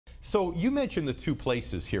So you mentioned the two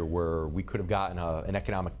places here where we could have gotten an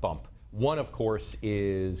economic bump. One, of course,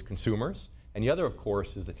 is consumers, and the other, of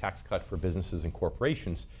course, is the tax cut for businesses and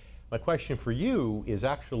corporations. My question for you is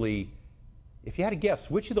actually, if you had to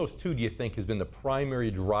guess, which of those two do you think has been the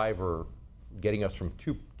primary driver getting us from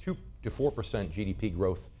 2 to 4% GDP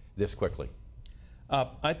growth this quickly?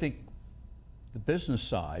 I think the business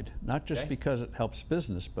side, not just because it helps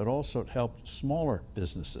business, but also it helps smaller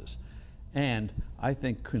businesses. And I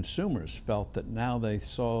think consumers felt that now they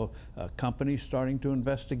saw companies starting to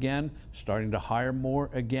invest again, starting to hire more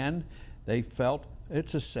again. They felt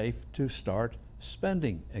it's safe to start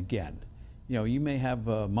spending again. You know, you may have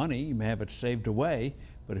money, you may have it saved away,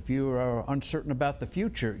 but if you are uncertain about the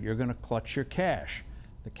future, you're going to clutch your cash.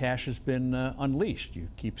 The cash has been unleashed. You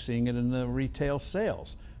keep seeing it in the retail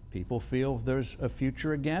sales. People feel there's a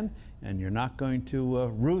future again, and you're not going to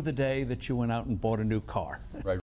rue the day that you went out and bought a new car. Right.